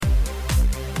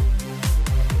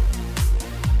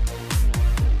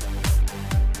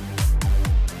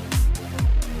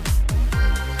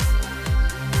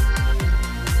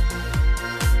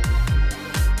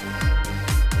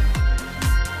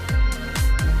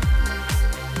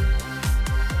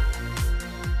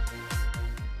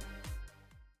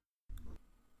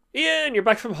Ian, you're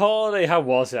back from holiday. How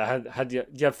was it? Had you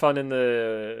have fun in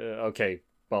the... okay,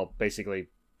 well, basically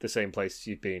the same place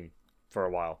you've been for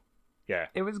a while. Yeah.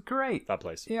 It was great. That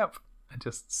place. Yep. I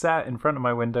just sat in front of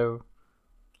my window,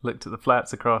 looked at the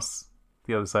flats across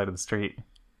the other side of the street.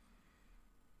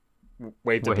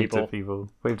 Waved at people.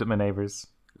 Waved at my neighbours.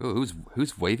 Oh,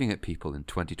 who's waving at people in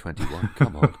 2021?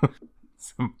 Come on.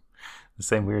 The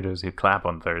same weirdos who clap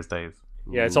on Thursdays.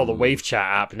 Yeah, it's all the Wave Chat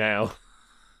app now.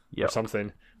 Yep. Or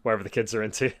something. Wherever the kids are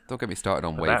into. Don't get me started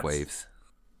on waves.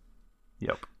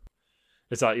 Yep.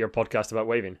 Is that your podcast about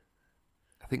waving?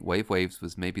 I think Waves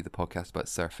was maybe the podcast about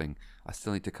surfing. I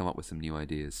still need to come up with some new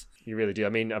ideas. You really do. I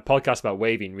mean, a podcast about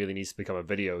waving really needs to become a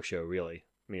video show, really.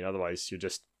 I mean, otherwise you're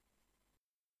just...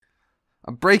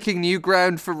 I'm breaking new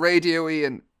ground for radio,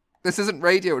 Ian. This isn't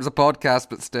radio, it's a podcast,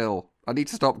 but still. I need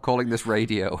to stop calling this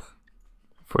radio.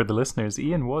 For the listeners,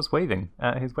 Ian was waving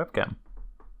at his webcam.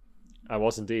 I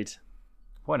was indeed.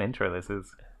 What an intro this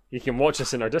is. You can watch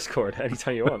us in our Discord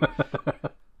anytime you want.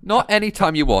 Not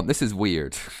anytime you want. This is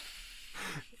weird.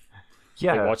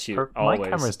 Yeah, they watch you my always.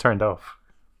 camera's turned off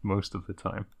most of the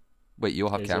time. Wait, you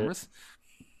all have Is cameras?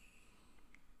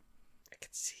 I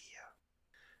can see you.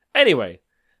 Anyway,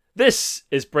 this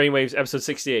is Brainwaves episode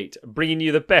 68, bringing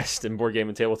you the best in board game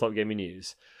and tabletop gaming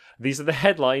news. These are the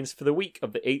headlines for the week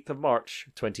of the 8th of March,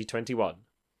 2021.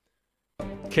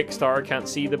 Kickstarter can't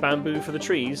see the bamboo for the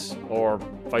trees, or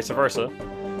vice versa.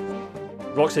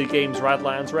 Rocksteady Games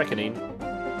Radlands Reckoning,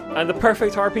 and the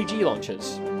perfect RPG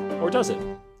launches. Or does it?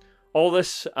 All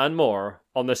this and more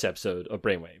on this episode of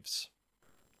Brainwaves.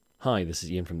 Hi, this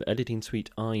is Ian from the editing suite.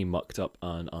 I mucked up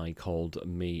and I called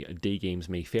May Day Games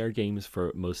May Fair Games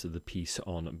for most of the piece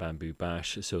on Bamboo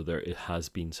Bash, so there has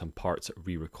been some parts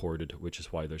re-recorded, which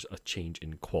is why there's a change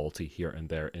in quality here and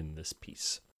there in this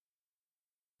piece.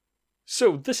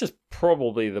 So this is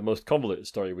probably the most convoluted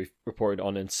story we've reported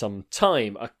on in some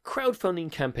time. A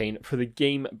crowdfunding campaign for the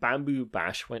game Bamboo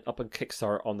Bash went up on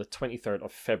Kickstarter on the 23rd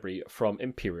of February from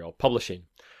Imperial Publishing.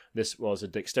 This was a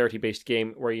dexterity-based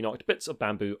game where you knocked bits of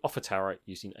bamboo off a tower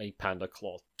using a panda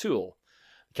claw tool.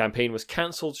 The campaign was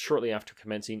cancelled shortly after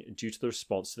commencing due to the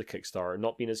response to the Kickstarter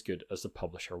not being as good as the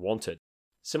publisher wanted.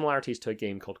 Similarities to a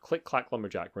game called Click Clack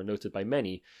Lumberjack were noted by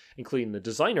many, including the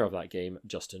designer of that game,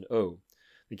 Justin O.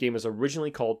 The game was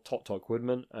originally called Tok Tok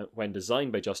Woodman when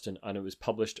designed by Justin, and it was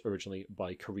published originally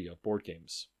by Korea Board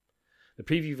Games. The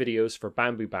preview videos for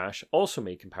Bamboo Bash also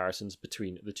made comparisons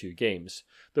between the two games,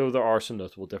 though there are some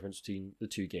notable differences between the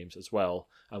two games as well,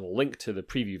 and we'll link to the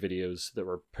preview videos that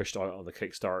were pushed out on the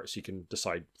Kickstarter so you can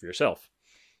decide for yourself.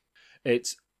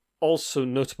 It's also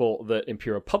notable that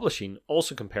Imperial Publishing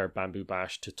also compared Bamboo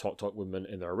Bash to Tok Tok Woodman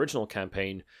in their original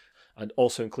campaign, and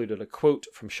also included a quote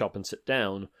from Shop and Sit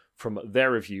Down from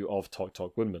their review of Tok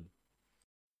Tok Woodman.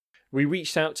 We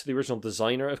reached out to the original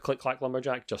designer of Click Clack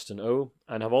Lumberjack, Justin O,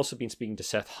 and have also been speaking to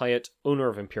Seth Hyatt, owner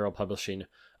of Imperial Publishing,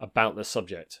 about this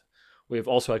subject. We have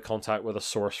also had contact with a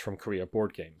source from Korea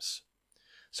Board Games.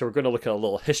 So we're going to look at a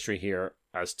little history here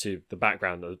as to the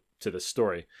background to this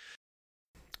story.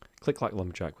 Click Clack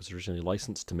Lumberjack was originally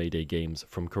licensed to Mayday Games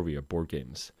from Korea Board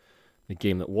Games. The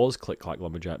game that was Click Clack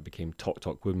Lumberjack became Tok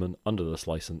Tok Woodman under this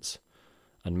license,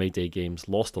 and Mayday Games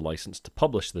lost the license to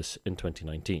publish this in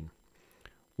 2019.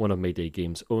 One of Mayday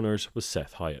Games' owners was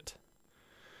Seth Hyatt.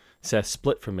 Seth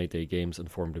split from Mayday Games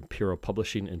and formed Imperial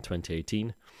Publishing in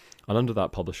 2018, and under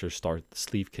that publisher started the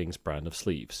Sleeve Kings brand of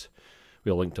sleeves.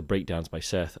 We'll link to breakdowns by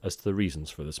Seth as to the reasons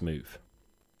for this move.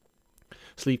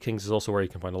 Sleeve Kings is also where you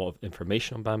can find a lot of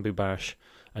information on Bamboo Bash,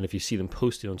 and if you see them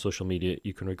posted on social media,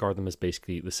 you can regard them as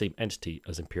basically the same entity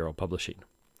as Imperial Publishing.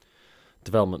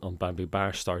 Development on Bamboo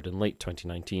Bash started in late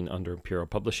 2019 under Imperial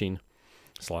Publishing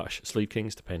 / Sleeve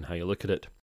Kings, depending how you look at it.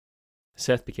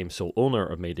 Seth became sole owner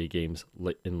of Mayday Games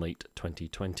in late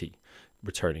 2020,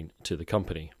 returning to the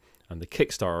company, and the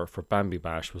Kickstarter for Bamboo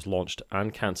Bash was launched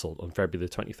and cancelled on February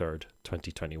the 23rd,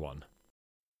 2021.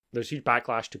 There's huge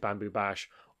backlash to Bamboo Bash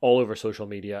all over social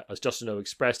media as Justin O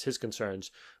expressed his concerns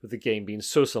with the game being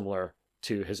so similar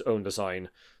to his own design,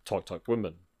 Tok Tok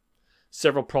Woodman.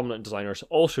 Several prominent designers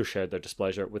also shared their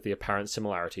displeasure with the apparent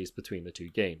similarities between the two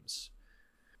games.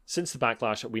 Since the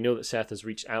backlash, we know that Seth has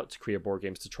reached out to Korea Board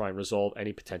Games to try and resolve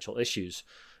any potential issues,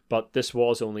 but this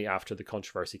was only after the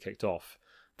controversy kicked off.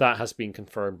 That has been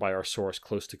confirmed by our source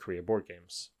close to Korea Board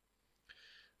Games.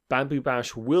 Bamboo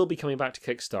Bash will be coming back to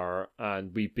Kickstarter,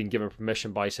 and we've been given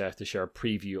permission by Seth to share a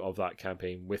preview of that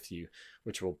campaign with you,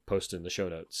 which we'll post in the show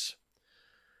notes.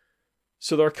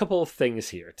 So there are a couple of things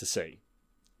here to say.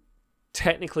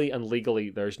 Technically and legally,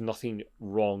 there's nothing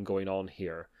wrong going on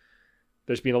here.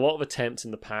 There's been a lot of attempts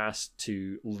in the past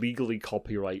to legally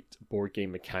copyright board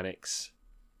game mechanics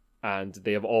and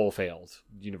they have all failed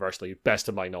universally, best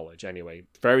of my knowledge anyway.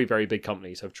 Very, very big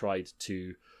companies have tried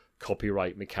to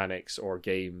copyright mechanics or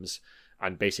games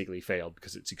and basically failed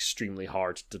because it's extremely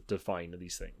hard to define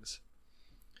these things.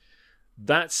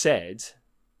 That said,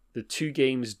 the two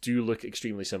games do look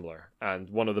extremely similar, and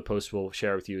one of the posts we'll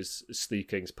share with you is Sleeve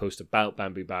King's post about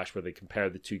Bamboo Bash, where they compare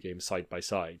the two games side by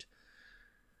side.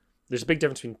 There's a big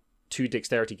difference between two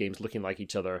dexterity games looking like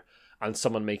each other and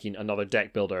someone making another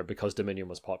deck builder because Dominion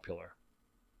was popular.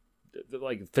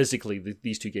 Like, physically,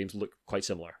 these two games look quite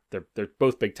similar. They're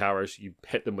both big towers. You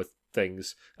hit them with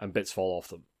things and bits fall off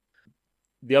them.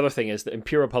 The other thing is that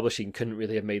Imperial Publishing couldn't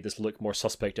really have made this look more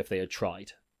suspect if they had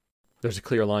tried. There's a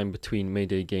clear line between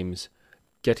Mayday Games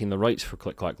getting the rights for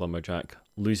Click Clack Lumberjack,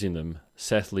 losing them,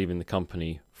 Seth leaving the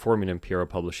company, forming Imperial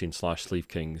Publishing / Sleeve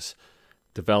Kings,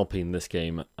 developing this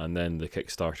game, and then the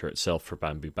Kickstarter itself for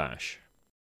Bamboo Bash.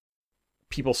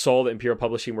 People saw that Imperial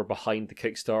Publishing were behind the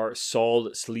Kickstarter, saw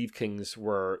that Sleeve Kings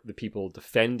were the people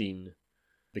defending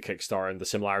the Kickstarter and the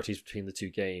similarities between the two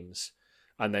games,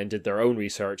 and then did their own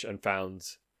research and found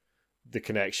the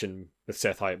connection with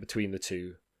Seth Hyatt between the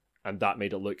two, and that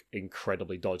made it look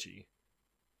incredibly dodgy.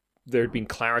 There had been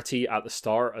clarity at the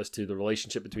start as to the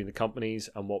relationship between the companies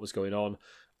and what was going on.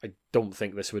 I don't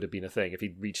think this would have been a thing if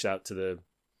he'd reached out to the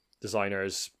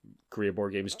designers, Korea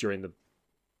Board Games during the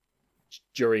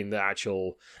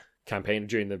actual campaign,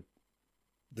 during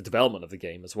the development of the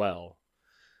game as well.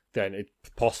 Then it's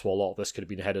possible a lot of this could have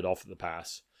been headed off at the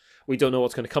pass. We don't know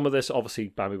what's going to come of this. Obviously,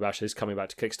 Bamboo Bash is coming back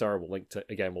to Kickstarter. We'll link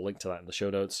to that in the show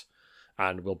notes,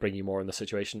 and we'll bring you more on the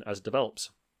situation as it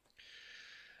develops.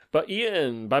 But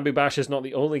Ian, Bamboo Bash is not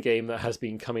the only game that has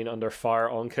been coming under fire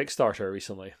on Kickstarter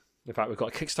recently. In fact, we've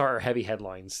got Kickstarter-heavy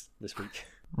headlines this week.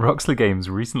 Roxley Games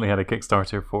recently had a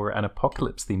Kickstarter for an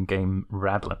apocalypse-themed game,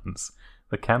 Radlands.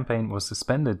 The campaign was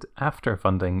suspended after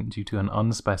funding due to an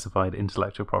unspecified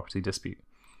intellectual property dispute.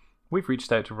 We've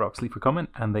reached out to Roxley for comment,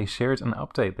 and they shared an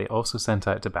update they also sent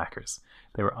out to backers.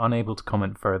 They were unable to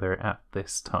comment further at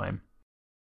this time.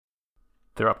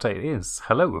 Their update is,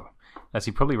 hello. As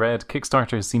you probably read,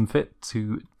 Kickstarter has seen fit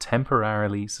to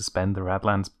temporarily suspend the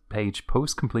Radlands page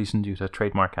post-completion due to a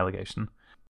trademark allegation.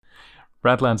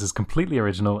 Radlands is completely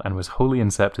original and was wholly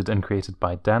incepted and created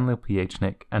by Daniel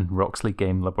Piechnik and Roxley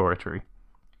Game Laboratory.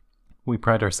 We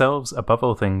pride ourselves, above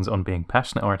all things, on being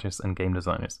passionate artists and game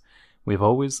designers. We have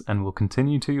always and will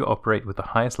continue to operate with the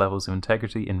highest levels of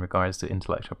integrity in regards to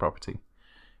intellectual property.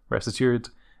 Rest assured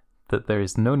that there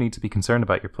is no need to be concerned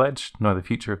about your pledge, nor the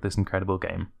future of this incredible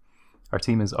game. Our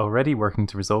team is already working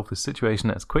to resolve this situation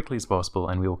as quickly as possible,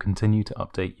 and we will continue to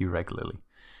update you regularly.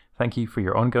 Thank you for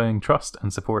your ongoing trust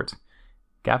and support.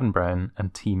 Gavin Brown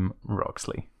and Team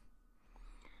Roxley.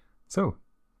 So,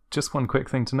 just one quick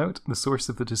thing to note, the source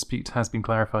of the dispute has been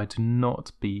clarified to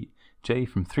not be Jay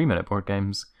from 3 Minute Board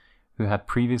Games, who had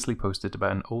previously posted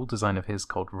about an old design of his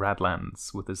called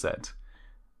Radlands with a Z.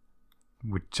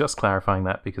 We're just clarifying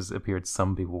that because it appeared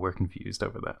some people were confused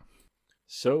over that.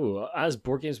 So, as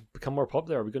board games become more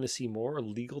popular, are we going to see more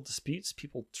legal disputes?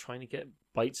 People trying to get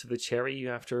bites of the cherry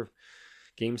after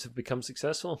games have become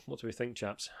successful? What do we think,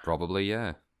 chaps? Probably,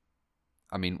 yeah.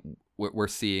 I mean, we're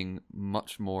seeing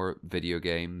much more video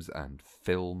games and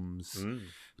films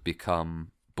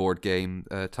become board game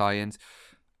tie-ins,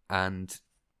 and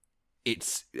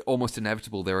it's almost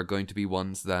inevitable there are going to be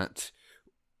ones that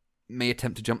may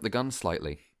attempt to jump the gun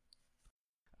slightly.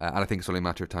 And I think it's only a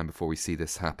matter of time before we see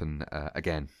this happen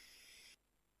again.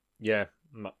 Yeah,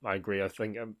 I agree. I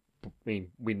think,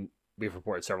 we've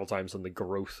reported several times on the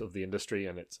growth of the industry,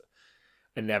 and it's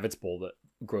inevitable that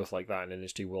growth like that in the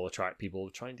industry will attract people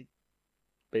trying to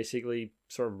basically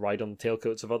sort of ride on the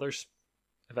tailcoats of others,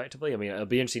 effectively. I mean, it'll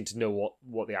be interesting to know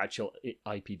what the actual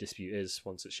IP dispute is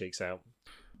once it shakes out.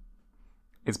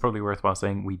 It's probably worthwhile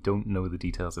saying we don't know the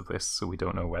details of this, so we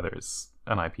don't know whether it's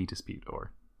an IP dispute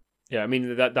or... Yeah, I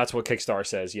mean, that's what Kickstarter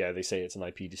says. Yeah, they say it's an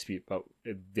IP dispute, but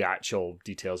the actual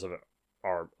details of it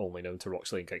are only known to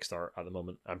Roxley and Kickstarter at the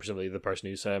moment, and presumably the person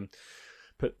who's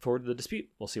put forward the dispute.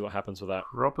 We'll see what happens with that.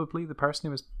 Probably the person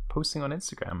who was posting on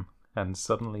Instagram and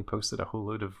suddenly posted a whole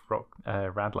load of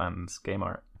Radlands game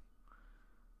art.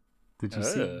 Did you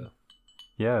see?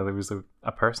 Yeah, there was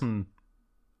a person...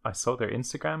 I saw their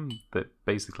Instagram that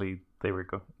basically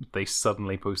they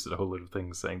suddenly posted a whole load of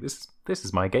things saying this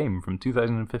is my game from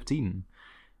 2015.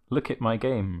 Look at my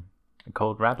game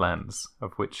called Radlands,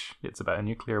 of which it's about a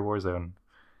nuclear war zone.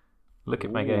 Look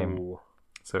at my game.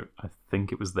 So I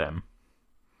think it was them.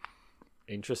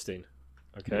 Interesting.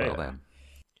 Okay. Well then.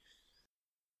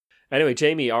 Anyway,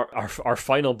 Jamie, our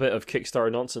final bit of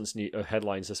Kickstarter nonsense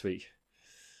headlines this week.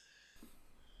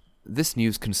 This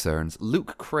news concerns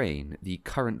Luke Crane, the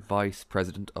current Vice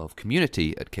President of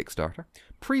Community at Kickstarter,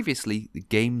 previously the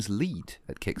Games Lead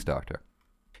at Kickstarter.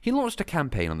 He launched a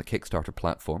campaign on the Kickstarter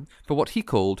platform for what he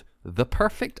called The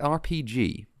Perfect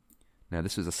RPG. Now,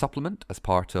 this was a supplement as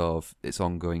part of its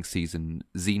ongoing season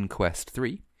Zine Quest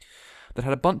 3 that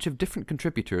had a bunch of different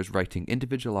contributors writing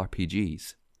individual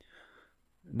RPGs.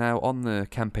 Now, on the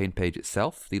campaign page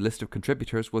itself, the list of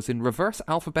contributors was in reverse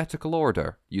alphabetical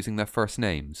order, using their first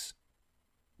names.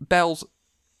 Bells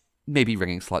maybe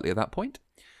ringing slightly at that point.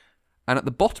 And at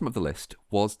the bottom of the list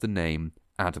was the name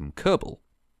Adam Kerbal.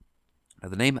 Now,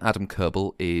 the name Adam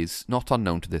Kerbal is not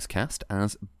unknown to this cast,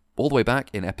 as all the way back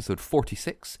in episode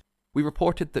 46, we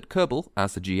reported that Kerbal,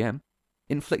 as the GM,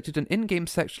 inflicted an in-game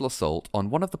sexual assault on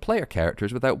one of the player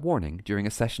characters without warning during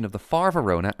a session of the Far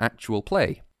Verona actual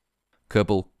play.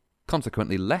 Kerbal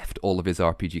consequently left all of his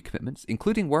RPG commitments,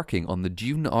 including working on the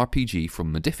Dune RPG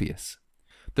from Modiphius.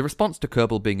 The response to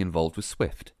Kerbal being involved was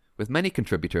swift, with many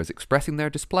contributors expressing their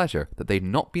displeasure that they'd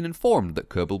not been informed that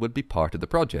Kerbal would be part of the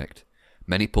project.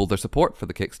 Many pulled their support for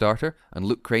the Kickstarter, and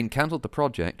Luke Crane cancelled the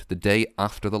project the day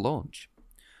after the launch.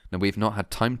 Now, we've not had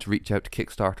time to reach out to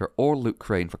Kickstarter or Luke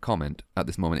Crane for comment at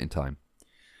this moment in time.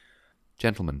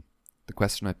 Gentlemen, the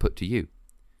question I put to you: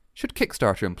 should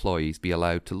Kickstarter employees be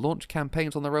allowed to launch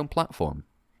campaigns on their own platform?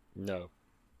 No.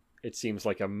 It seems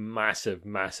like a massive,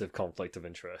 massive conflict of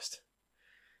interest.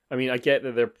 I mean, I get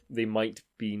that they might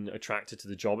be attracted to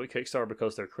the job at Kickstarter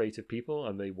because they're creative people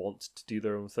and they want to do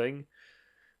their own thing,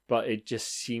 but it just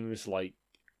seems like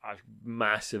a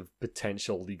massive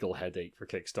potential legal headache for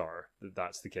Kickstarter that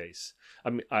that's the case.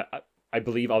 I mean, I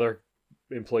believe other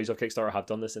employees of Kickstarter have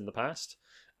done this in the past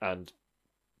and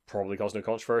probably caused no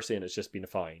controversy, and it's just been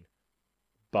fine.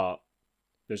 But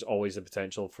there's always a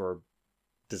potential for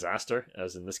disaster,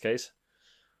 as in this case,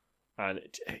 and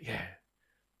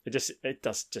it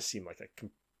does just seem like a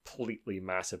completely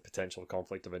massive potential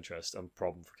conflict of interest and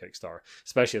problem for Kickstarter,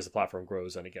 especially as the platform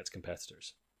grows and it gets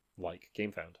competitors like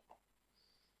GameFound.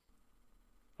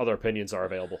 Other opinions are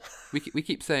available. We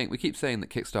keep saying that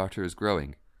Kickstarter is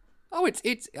growing. Oh,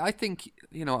 it's. I think,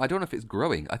 I don't know if it's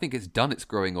growing. I think it's done its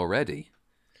growing already.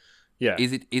 Yeah.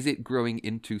 Is it growing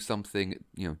into something,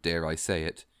 dare I say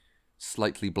it,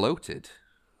 slightly bloated?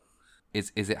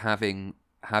 Is it having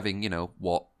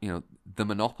the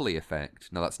Monopoly effect?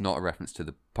 Now, that's not a reference to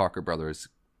the Parker Brothers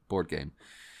board game,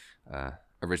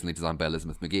 originally designed by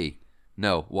Elizabeth McGee.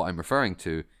 No, what I'm referring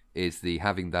to is the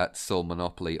having that sole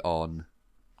monopoly on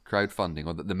crowdfunding,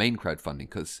 or the main crowdfunding,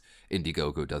 because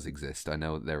Indiegogo does exist. I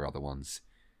know there are other ones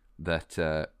that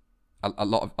a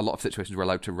lot of situations were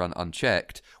allowed to run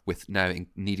unchecked, with now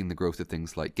needing the growth of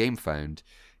things like GameFound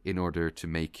in order to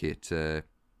make it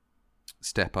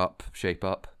step up, shape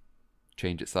up,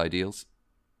 change its ideals.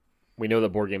 We know that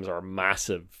board games are a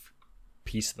massive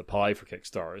piece of the pie for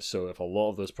Kickstarter, so if a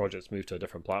lot of those projects move to a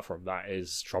different platform, that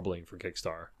is troubling for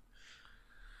Kickstarter.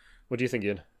 What do you think,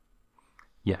 Ian?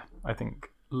 Yeah, I think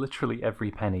literally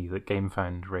every penny that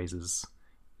GameFound raises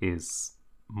is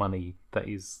money that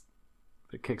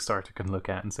Kickstarter can look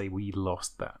at and say, we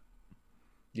lost that.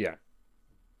 Yeah,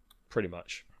 pretty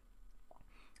much.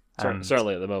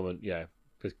 Certainly at the moment, yeah,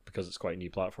 because it's quite a new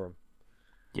platform.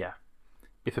 Yeah.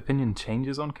 If opinion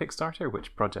changes on Kickstarter,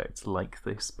 which projects like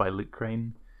this by Luke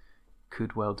Crane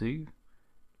could well do,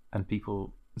 and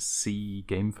people see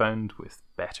GameFound with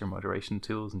better moderation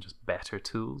tools and just better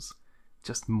tools,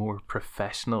 just more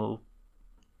professional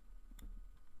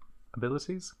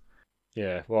abilities.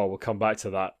 Yeah, well, we'll come back to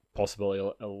that possibility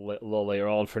a little later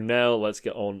on. For now, let's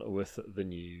get on with the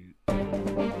news.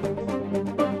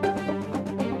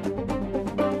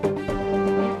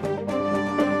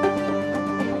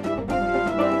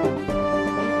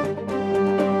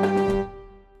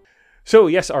 So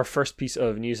yes, our first piece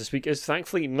of news this week is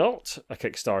thankfully not a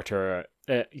Kickstarter.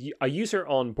 A user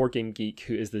on BoardGameGeek,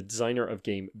 who is the designer of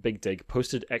game Big Dig,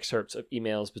 posted excerpts of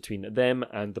emails between them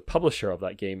and the publisher of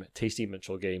that game, Tasty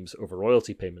Mitchell Games, over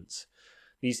royalty payments.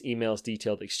 These emails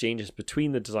detailed exchanges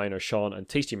between the designer Sean and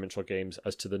Tasty Mitchell Games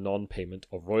as to the non-payment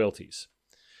of royalties.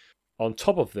 On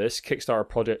top of this, Kickstarter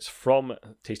projects from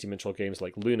Tasty Mitchell Games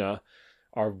like Luna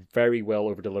are very well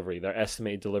over delivery. Their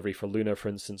estimated delivery for Luna, for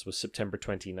instance, was September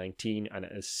 2019, and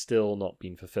it has still not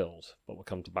been fulfilled, but we'll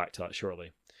come back to that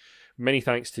shortly. Many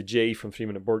thanks to Jay from 3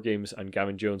 Minute Board Games and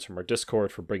Gavin Jones from our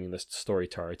Discord for bringing this story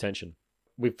to our attention.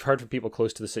 We've heard from people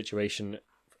close to the situation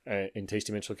in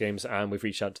Tasty Mitchell Games, and we've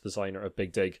reached out to the designer of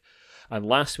Big Dig. And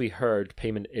last we heard,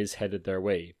 payment is headed their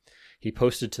way. He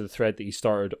posted to the thread that he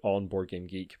started on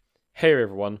BoardGameGeek. Hey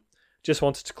everyone, just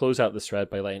wanted to close out this thread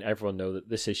by letting everyone know that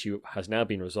this issue has now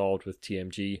been resolved with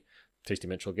TMG, Tasty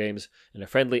Mitchell Games, in a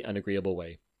friendly and agreeable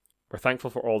way. We're thankful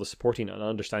for all the supporting and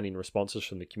understanding responses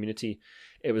from the community.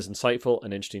 It was insightful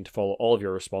and interesting to follow all of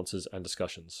your responses and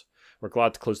discussions. We're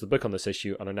glad to close the book on this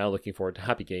issue and are now looking forward to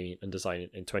happy gaming and designing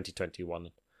in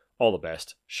 2021. All the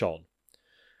best, Sean.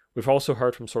 We've also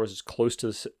heard from sources close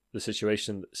to the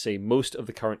situation that say most of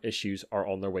the current issues are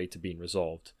on their way to being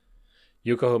resolved.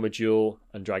 Yokohama Duel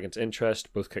and Dragon's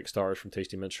Interest, both Kickstarters from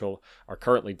Tasty Minstrel, are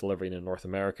currently delivering in North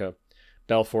America.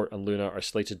 Belfort and Luna are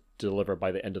slated to deliver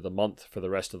by the end of the month for the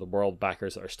rest of the world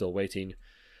backers that are still waiting,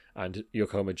 and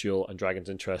Yokohama Duel and Dragon's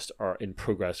Interest are in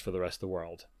progress for the rest of the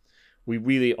world. We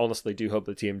really honestly do hope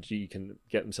that TMG can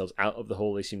get themselves out of the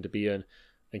hole they seem to be in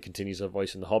and continues their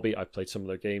voice in the hobby. I've played some of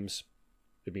their games.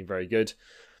 They've been very good.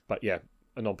 But yeah,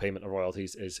 a non-payment of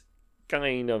royalties is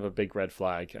kind of a big red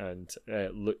flag, and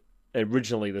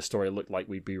originally the story looked like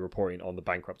we'd be reporting on the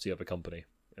bankruptcy of a company.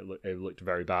 It looked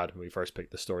very bad when we first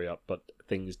picked the story up, but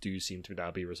things do seem to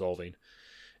now be resolving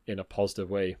in a positive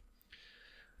way.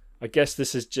 I guess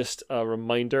this is just a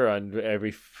reminder, and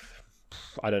every,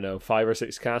 5 or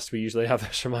 6 casts we usually have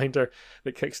this reminder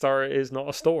that Kickstarter is not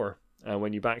a store. And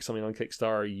when you back something on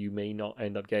Kickstarter, you may not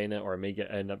end up getting it, or it may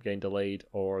end up getting delayed,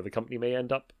 or the company may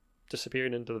end up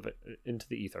disappearing into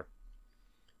the ether.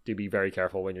 Do be very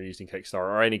careful when you're using Kickstarter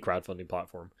or any crowdfunding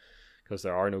platform, because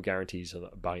there are no guarantees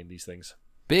of buying these things.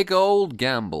 Big old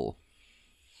gamble.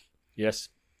 Yes,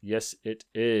 it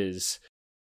is.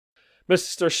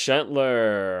 Mr.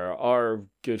 Shantler, our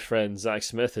good friend Zach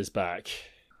Smith is back.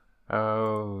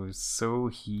 Oh, so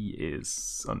he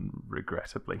is,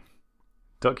 unregrettably.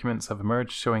 Documents have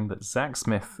emerged showing that Zach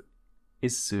Smith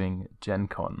is suing Gen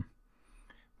Con.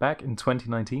 Back in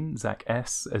 2019, Zach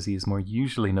S., as he is more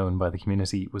usually known by the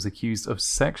community, was accused of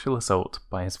sexual assault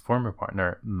by his former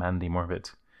partner, Mandy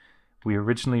Morbid. We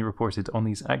originally reported on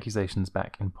these accusations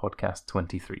back in podcast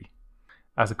 23.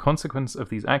 As a consequence of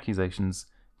these accusations,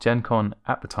 Gen Con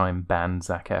at the time banned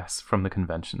Zach S. from the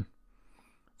convention.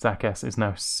 Zach S. is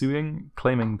now suing,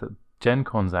 claiming that Gen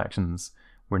Con's actions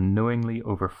were knowingly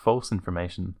over false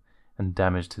information and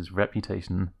damaged his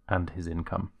reputation and his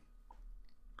income.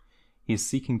 He is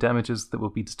seeking damages that will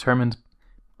be determined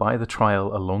by the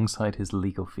trial alongside his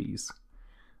legal fees.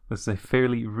 This is a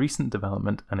fairly recent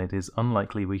development, and it is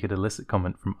unlikely we could elicit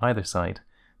comment from either side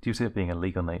due to it being a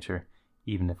legal nature,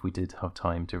 even if we did have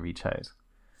time to reach out.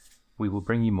 We will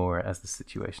bring you more as the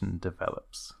situation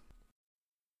develops.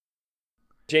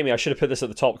 Jamie, I should have put this at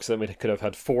the top because then we could have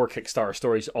had 4 Kickstarter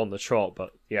stories on the trot, but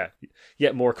yeah,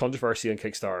 yet more controversy on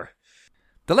Kickstarter.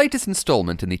 The latest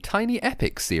installment in the Tiny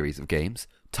Epic series of games,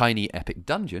 Tiny Epic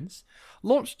Dungeons,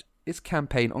 launched its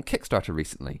campaign on Kickstarter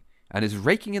recently and is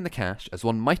raking in the cash as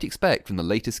one might expect from the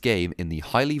latest game in the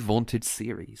highly vaunted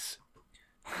series.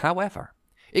 However,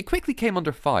 it quickly came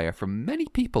under fire from many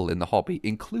people in the hobby,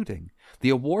 including the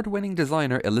award-winning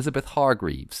designer Elizabeth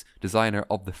Hargreaves, designer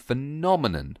of the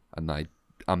phenomenon, and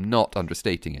I'm not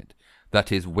understating it, that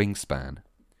is Wingspan.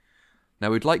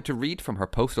 Now we'd like to read from her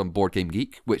post on Board Game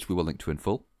Geek, which we will link to in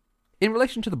full. In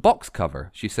relation to the box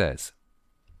cover, she says,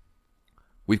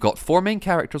 "We've got 4 main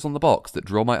characters on the box that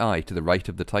draw my eye to the right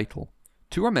of the title.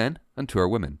 2 are men and 2 are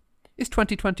women. It's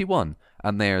 2021,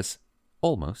 and there's,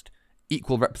 almost,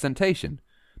 equal representation.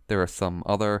 There are some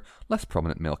other, less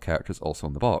prominent male characters also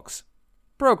on the box.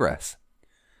 Progress.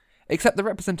 Except the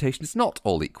representation is not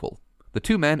all equal. The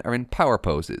 2 men are in power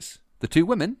poses. The 2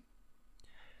 women...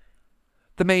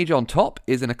 The mage on top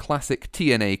is in a classic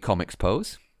TNA comics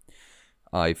pose.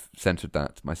 I've censored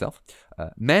that myself.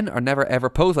 Men are never ever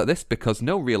posed like this because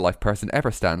no real-life person ever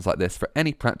stands like this for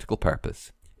any practical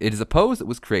purpose. It is a pose that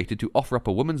was created to offer up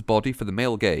a woman's body for the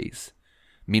male gaze.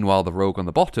 Meanwhile, the rogue on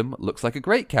the bottom looks like a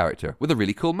great character with a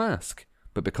really cool mask,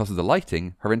 but because of the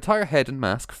lighting, her entire head and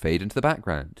mask fade into the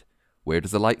background. Where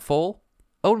does the light fall?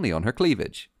 Only on her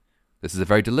cleavage. This is a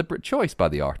very deliberate choice by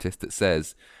the artist that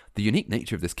says, the unique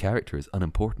nature of this character is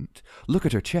unimportant. Look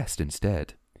at her chest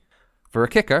instead. For a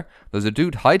kicker, there's a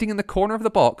dude hiding in the corner of the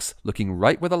box, looking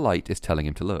right where the light is telling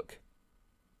him to look."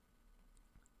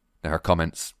 Now her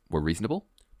comments were reasonable,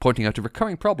 pointing out a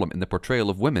recurring problem in the portrayal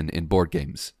of women in board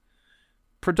games.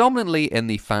 Predominantly in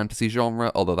the fantasy genre,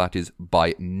 although that is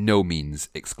by no means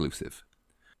exclusive.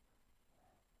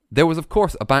 There was of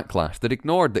course a backlash that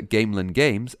ignored that Gamelin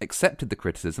Games accepted the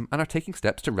criticism and are taking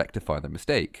steps to rectify their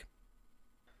mistake.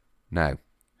 Now,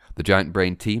 the Giant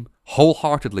Brain team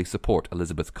wholeheartedly support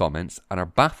Elizabeth's comments and are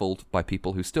baffled by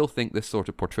people who still think this sort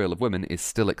of portrayal of women is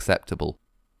still acceptable.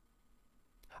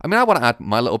 I mean, I want to add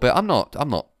my little bit. I'm not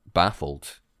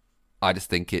baffled. I just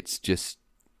think it's just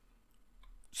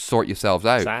sort yourselves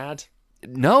out. Sad?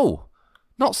 No,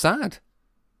 not sad.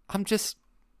 I'm just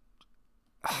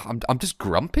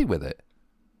grumpy with it.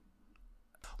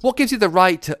 What gives you the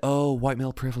right to white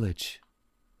male privilege?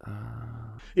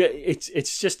 Yeah, it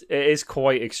is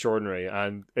quite extraordinary,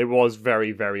 and it was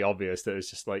very, very obvious that it's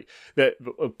just like that.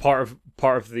 Part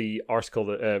of the article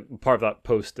that part of that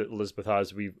post that Elizabeth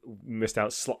has, we missed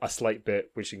out a slight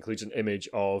bit, which includes an image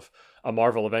of a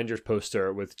Marvel Avengers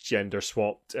poster with gender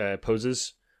swapped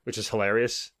poses, which is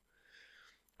hilarious.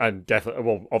 And definitely,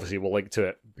 well, obviously we'll link to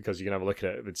it because you can have a look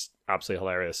at it. It's absolutely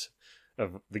hilarious.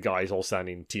 Of the guys all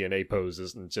standing TNA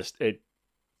poses, and just it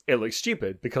looks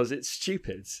stupid because it's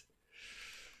stupid.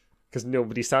 Because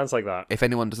nobody stands like that. If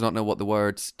anyone does not know what the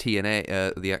words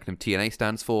TNA, the acronym TNA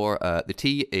stands for, the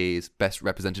T is best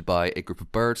represented by a group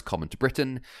of birds common to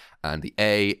Britain, and the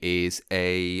A is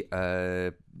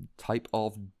a type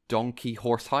of donkey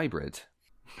horse hybrid.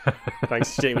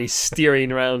 Thanks, Jamie,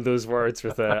 steering around those words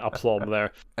with aplomb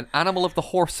there. An animal of the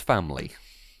horse family.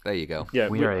 There you go. Yeah,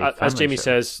 We are a as Jamie family show.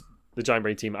 says, the Giant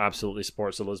Brain team absolutely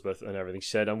supports Elizabeth and everything she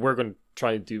said, and we're going to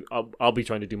try and do. I'll be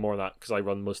trying to do more of that because I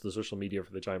run most of the social media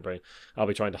for the Giant Brain. I'll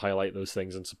be trying to highlight those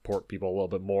things and support people a little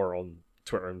bit more on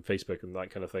Twitter and Facebook and that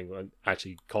kind of thing, and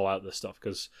actually call out this stuff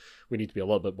because we need to be a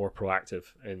little bit more proactive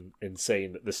in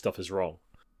saying that this stuff is wrong.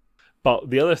 But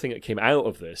the other thing that came out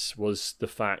of this was the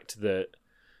fact that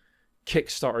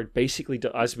Kickstarter basically,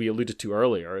 as we alluded to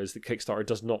earlier, is that Kickstarter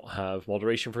does not have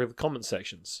moderation for the comment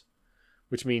sections,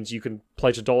 which means you can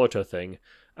pledge $1 to a thing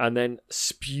and then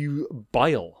spew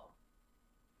bile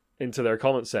into their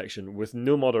comment section with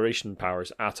no moderation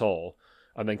powers at all,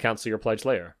 and then cancel your pledge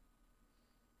later.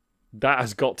 That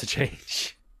has got to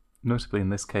change. Notably, in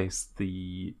this case,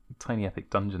 the Tiny Epic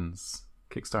Dungeons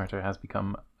Kickstarter has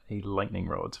become a lightning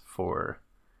rod for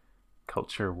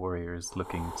culture warriors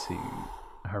looking to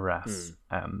harass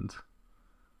and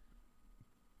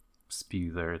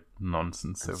spew their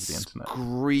nonsense over the internet.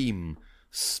 Scream,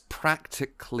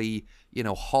 practically,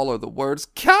 holler the words,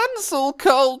 cancel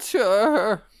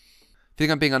culture. If you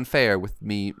think I'm being unfair with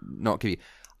me not giving you,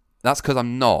 that's because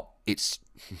I'm not. It's...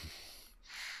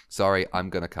 Sorry, I'm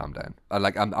gonna calm down.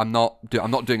 I'm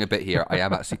not doing a bit here. I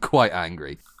am actually quite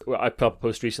angry. Well, I put up a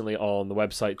post recently on the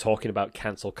website talking about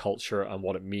cancel culture and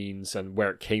what it means and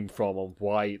where it came from and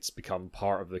why it's become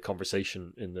part of the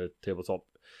conversation in the tabletop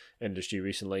industry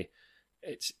recently.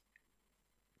 It's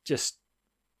just...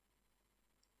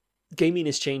 Gaming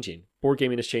is changing. Board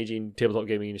gaming is changing. Tabletop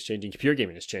gaming is changing. Computer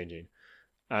gaming is changing.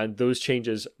 And those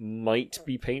changes might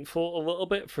be painful a little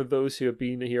bit for those who have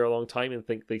been here a long time and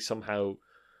think they somehow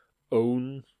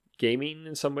own gaming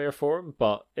in some way or form,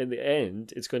 but in the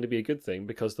end it's going to be a good thing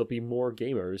because there'll be more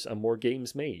gamers and more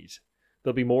games made.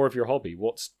 There'll be more of your hobby.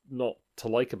 What's not to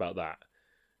like about that?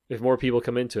 If more people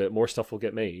come into it, more stuff will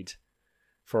get made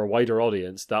for a wider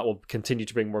audience. That will continue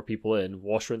to bring more people in.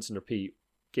 Wash, rinse and repeat.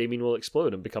 Gaming will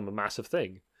explode and become a massive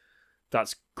thing.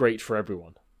 That's great for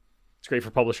everyone. It's great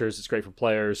for publishers, it's great for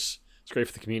players, it's great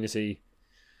for the community.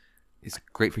 It's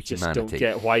great for Just humanity. don't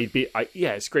get why you'd be...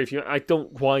 it's great for you. I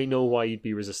don't know why you'd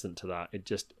be resistant to that. It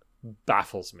just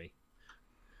baffles me.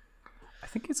 I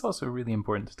think it's also really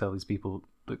important to tell these people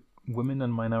that women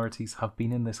and minorities have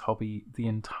been in this hobby the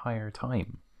entire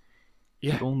time.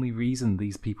 Yeah. The only reason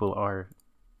these people are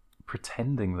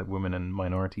pretending that women and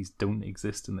minorities don't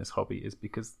exist in this hobby is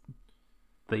because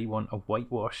they want a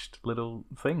whitewashed little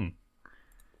thing.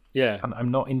 Yeah. And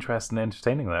I'm not interested in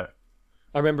entertaining that.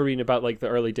 I remember reading about the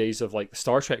early days of the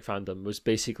Star Trek fandom was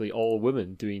basically all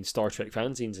women doing Star Trek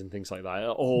fanzines and things like that. It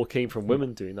all came from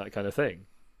women doing that kind of thing.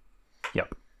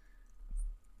 Yep.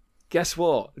 Guess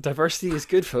what? Diversity is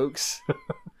good, folks.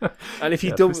 And if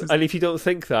you Yeah, and if you don't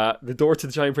think that the door to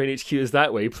the Giant Brain HQ is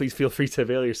that way, please feel free to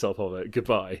avail yourself of it.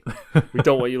 Goodbye. We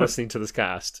don't want you listening to this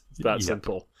cast. It's that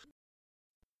simple.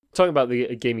 Talking about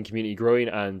the gaming community growing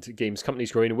and games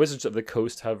companies growing, Wizards of the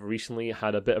Coast have recently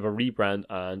had a bit of a rebrand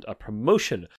and a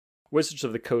promotion. Wizards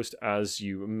of the Coast, as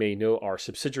you may know, are a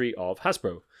subsidiary of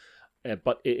Hasbro,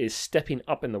 but it is stepping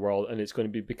up in the world and it's going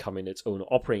to be becoming its own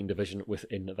operating division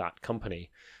within that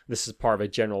company. This is part of a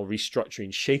general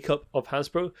restructuring shake-up of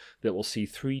Hasbro that will see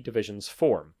 3 divisions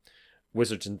form.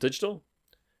 Wizards and Digital,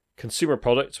 Consumer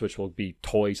Products, which will be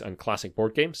toys and classic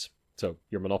board games, so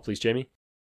your Monopolies, Jamie,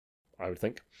 I would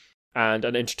think, and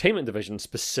an entertainment division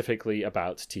specifically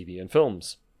about TV and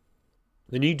films.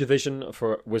 The new division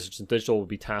for Wizards and Digital will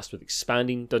be tasked with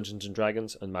expanding Dungeons &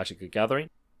 Dragons and Magic the Gathering.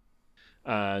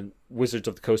 And Wizards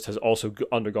of the Coast has also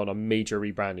undergone a major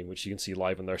rebranding, which you can see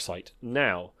live on their site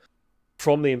now.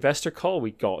 From the investor call,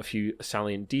 we got a few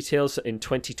salient details. In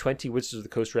 2020, Wizards of the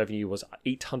Coast revenue was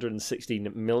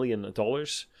 $816 million.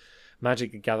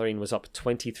 Magic the Gathering was up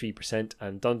 23%,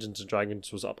 and Dungeons &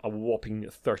 Dragons was up a whopping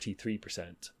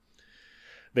 33%.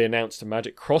 They announced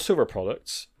Magic crossover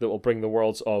products that will bring the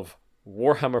worlds of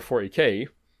Warhammer 40k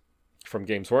from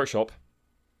Games Workshop,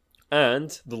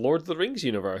 and the Lord of the Rings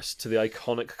universe to the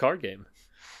iconic card game.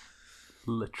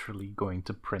 Literally going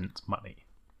to print money.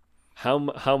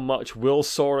 How much will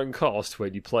Sauron cost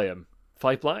when you play him?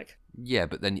 5 black? Yeah,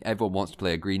 but then everyone wants to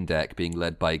play a green deck being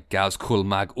led by Gazkul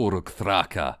Mag Uruk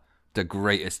Thraka, the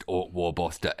greatest orc war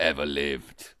boss that ever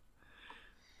lived.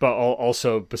 But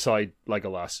also beside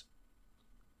Legolas.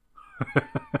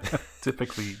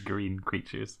 Typically green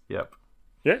creatures. Yep.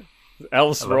 Yeah.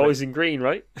 Elves were always in green,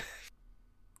 right?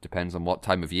 Depends on what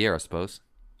time of year, I suppose.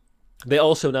 They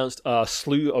also announced a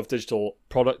slew of digital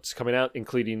products coming out,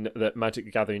 including the Magic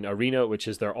the Gathering Arena, which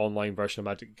is their online version of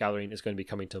Magic the Gathering, is going to be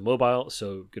coming to mobile,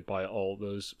 so goodbye all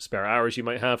those spare hours you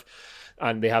might have.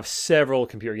 And they have several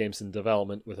computer games in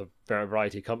development with a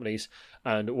variety of companies.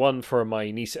 And one for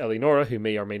my niece Eleonora, who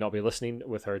may or may not be listening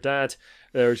with her dad,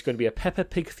 there's going to be a Peppa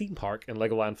Pig theme park in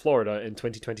Legoland, Florida in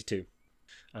 2022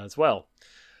 as well.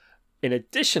 In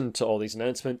addition to all these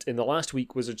announcements, in the last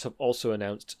week, Wizards have also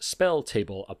announced Spell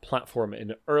Table, a platform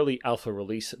in early alpha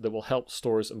release that will help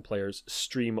stores and players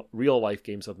stream real-life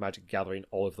games of Magic the Gathering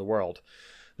all over the world.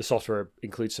 The software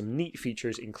includes some neat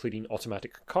features, including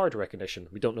automatic card recognition.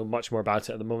 We don't know much more about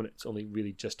it at the moment. It's only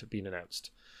really just been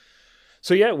announced.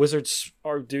 So yeah, Wizards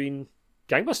are doing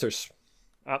gangbusters.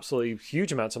 Absolutely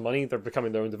huge amounts of money. They're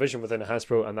becoming their own division within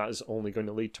Hasbro, and that is only going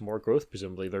to lead to more growth,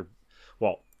 presumably.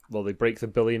 Will they break the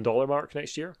 $1 billion mark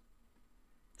next year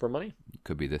for money?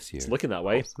 Could be this year. It's looking that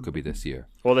way. Could be this year.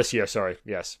 Well, this year, sorry.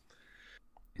 Yes.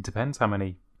 It depends how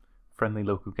many friendly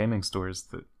local gaming stores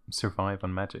that survive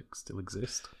on Magic still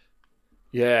exist.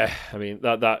 Yeah, I mean,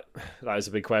 that is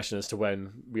a big question as to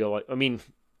when we'll... I mean,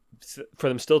 for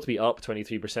them still to be up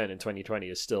 23% in 2020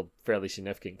 is still fairly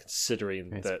significant,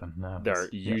 considering It's that bananas. their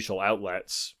usual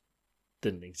outlets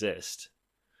didn't exist.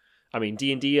 I mean,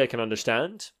 D&D I can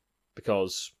understand,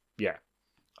 because... yeah,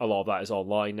 a lot of that is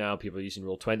online now. People are using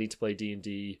Roll20 to play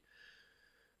D&D.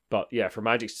 But yeah, for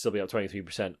Magic to still be up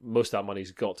 23%, most of that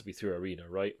money's got to be through Arena,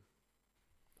 right?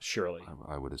 Surely.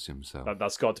 I would assume so.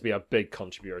 That's got to be a big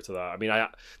contributor to that. I mean,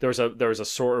 there was a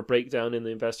sort of breakdown in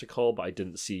the investor call, but I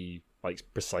didn't see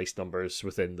precise numbers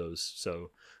within those.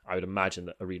 So I would imagine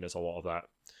that Arena's a lot of that.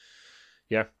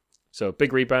 Yeah. So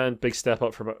big rebrand, big step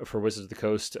up for Wizards of the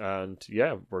Coast, and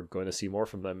yeah, we're going to see more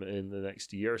from them in the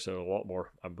next year. So a lot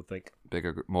more, I would think.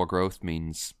 More growth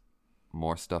means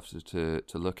more stuff to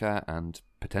look at, and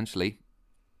potentially,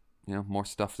 more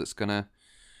stuff that's gonna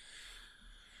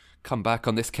come back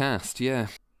on this cast. Yeah,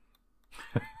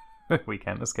 we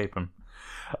can't escape them.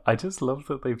 I just love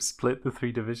that they've split the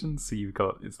 3 divisions. So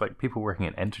it's like people working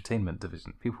in entertainment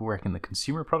division, people working in the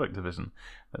consumer product division.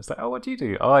 And it's like, oh, what do you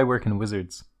do? Oh, I work in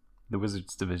Wizards. The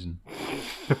Wizards division.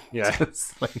 Yeah.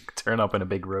 Just turn up in a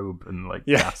big robe and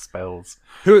cast spells.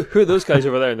 Who are those guys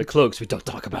over there in the cloaks? We don't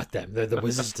talk about them. They're the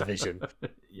Wizards division.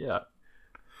 Yeah.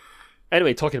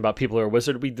 Anyway, talking about people who are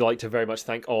Wizard, we'd like to very much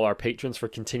thank all our patrons for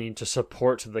continuing to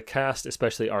support the cast,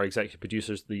 especially our executive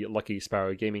producers, the Lucky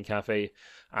Sparrow Gaming Cafe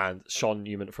and Sean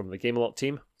Newman from the Gamelock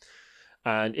team.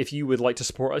 And if you would like to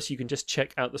support us, you can just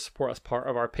check out the support us part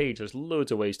of our page. There's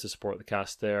loads of ways to support the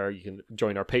cast there. You can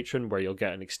join our Patreon, where you'll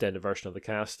get an extended version of the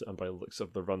cast. And by the looks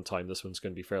of the runtime, this one's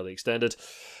going to be fairly extended.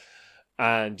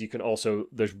 And you can also,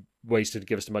 there's ways to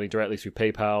give us the money directly through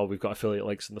PayPal. We've got affiliate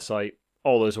links on the site.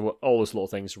 All those little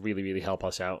things really, really help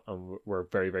us out. And we're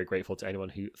very, very grateful to anyone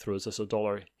who throws us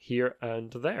 $1 here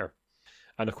and there.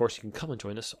 And of course, you can come and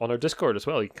join us on our Discord as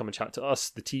well. You can come and chat to us,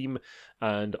 the team,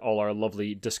 and all our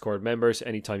lovely Discord members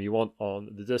anytime you want on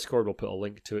the Discord. We'll put a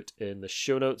link to it in the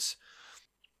show notes.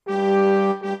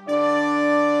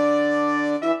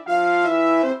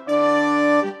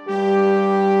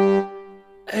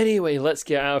 Anyway, let's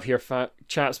get out of here,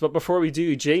 chaps. But before we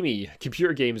do, Jamie,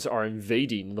 computer games are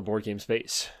invading the board game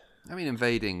space. I mean,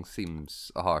 invading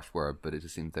seems a harsh word, but it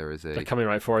just seems there is a... They're coming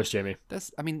right for us, Jamie.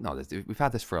 We've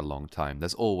had this for a long time.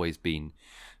 There's always been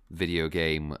video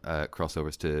game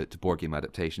crossovers to board game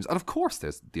adaptations. And of course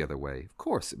there's the other way. Of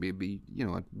course, I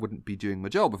wouldn't be doing my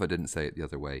job if I didn't say it the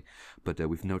other way. But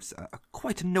we've noticed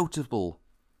quite a notable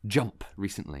jump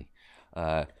recently.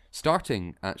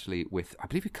 Starting, actually, with, I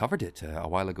believe we covered it a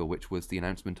while ago, which was the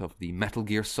announcement of the Metal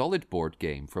Gear Solid board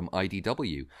game from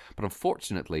IDW. But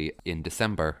unfortunately, in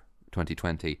December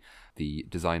 2020, the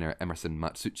designer Emerson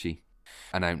Matsuuchi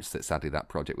announced that sadly that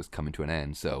project was coming to an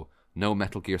end. So no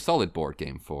Metal Gear Solid board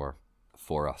game for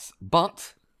us.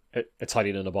 But it's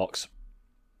hiding in a box.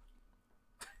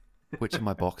 Which of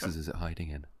my boxes is it hiding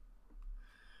in?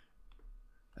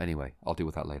 Anyway, I'll deal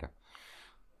with that later.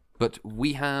 But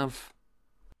we have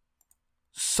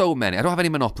so many. I don't have any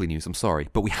Monopoly news, I'm sorry.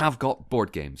 But we have got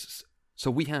board games. So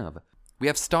we have We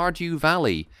have Stardew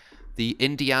Valley, the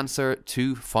indie answer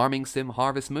to Farming Sim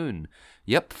Harvest Moon.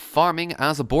 Yep, farming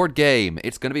as a board game.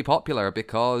 It's going to be popular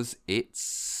because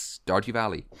it's Stardew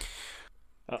Valley.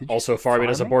 Also, farming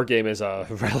as a board game is a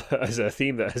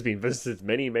theme that has been visited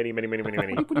many What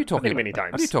are you talking many about?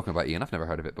 times. What are you talking about, Ian? I've never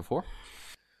heard of it before.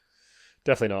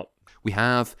 Definitely not. We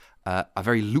have a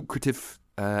very lucrative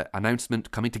announcement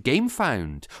coming to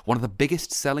GameFound, one of the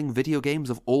biggest selling video games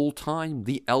of all time,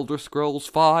 The Elder Scrolls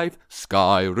V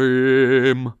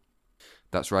Skyrim.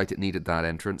 That's right, it needed that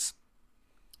entrance.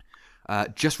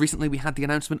 Just recently we had the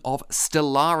announcement of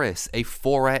Stellaris, a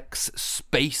 4X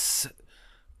space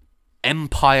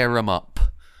empire up.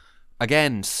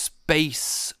 Again,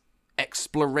 space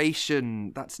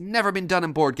exploration. That's never been done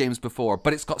in board games before,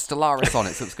 but it's got Stellaris on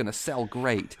it, so it's going to sell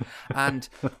great. And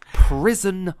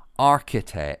Prison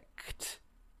Architect.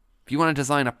 If you want to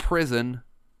design a prison,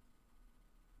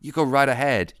 you go right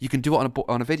ahead. You can do it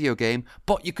on a video game,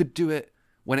 but you could do it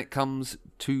when it comes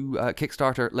to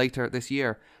Kickstarter later this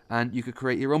year, and you could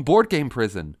create your own board game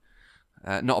prison.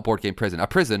 Not a board game prison, a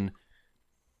prison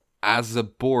as a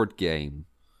board game.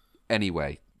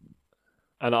 Anyway.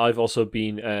 And I've also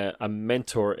been a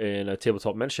mentor in a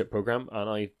tabletop mentorship program, and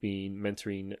I've been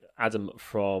mentoring Adam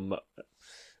from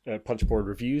Punchboard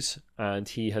Reviews, and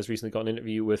he has recently got an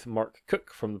interview with Mark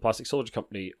Cook from the Plastic Soldier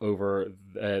Company over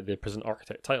the Prison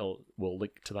Architect title. We'll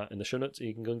link to that in the show notes, and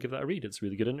you can go and give that a read. It's a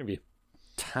really good interview.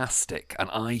 Fantastic. And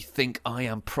I think I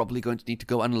am probably going to need to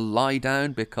go and lie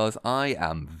down because I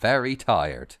am very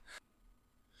tired.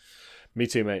 Me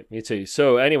too, mate. Me too.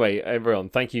 So anyway, everyone,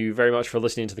 thank you very much for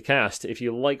listening to the cast. If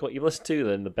you like what you listen to,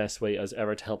 then the best way as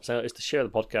ever to help us out is to share the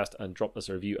podcast and drop us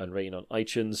a review and rating on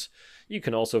iTunes. You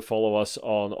can also follow us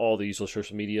on all the usual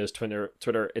social medias, Twitter,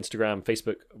 Instagram,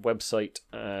 Facebook. Website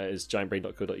is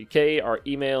giantbrain.co.uk. Our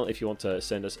email, if you want to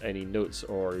send us any notes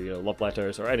or love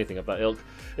letters or anything of that ilk,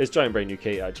 is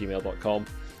giantbrainuk@gmail.com.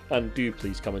 And do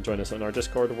please come and join us on our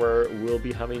Discord, where we'll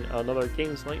be having another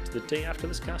games night the day after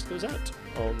this cast goes out,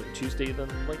 on Tuesday the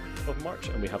 9th of March,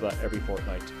 and we have that every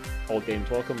fortnight. All games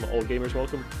welcome, all gamers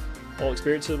welcome, all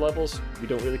experience levels. We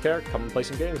don't really care. Come and play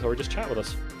some games or just chat with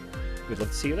us. We'd love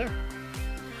to see you there.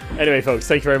 Anyway, folks,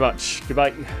 thank you very much.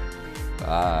 Goodbye.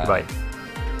 Bye. Goodbye.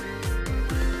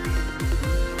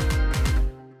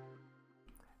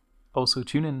 Also,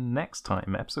 tune in next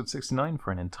time, episode 69,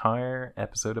 for an entire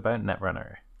episode about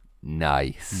Netrunner.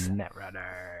 Nice.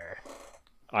 Netrunner.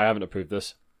 I haven't approved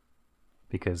this.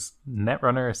 Because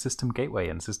Netrunner System Gateway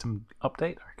and System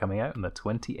Update are coming out on the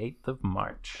 28th of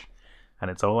March. And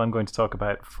it's all I'm going to talk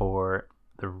about for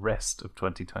the rest of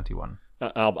 2021.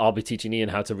 I'll be teaching Ian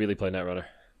how to really play Netrunner.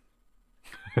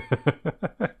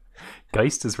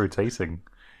 Geist is rotating.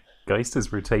 Geist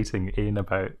is rotating in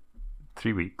about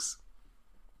 3 weeks.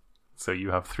 So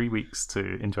you have 3 weeks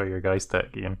to enjoy your Geist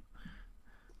deck, Ian.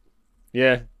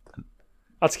 Yeah.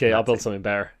 That's okay. I'll build something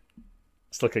better.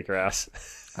 Still kick your ass.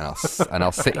 And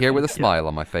I'll sit here with a smile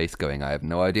on my face going, I have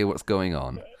no idea what's going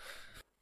on.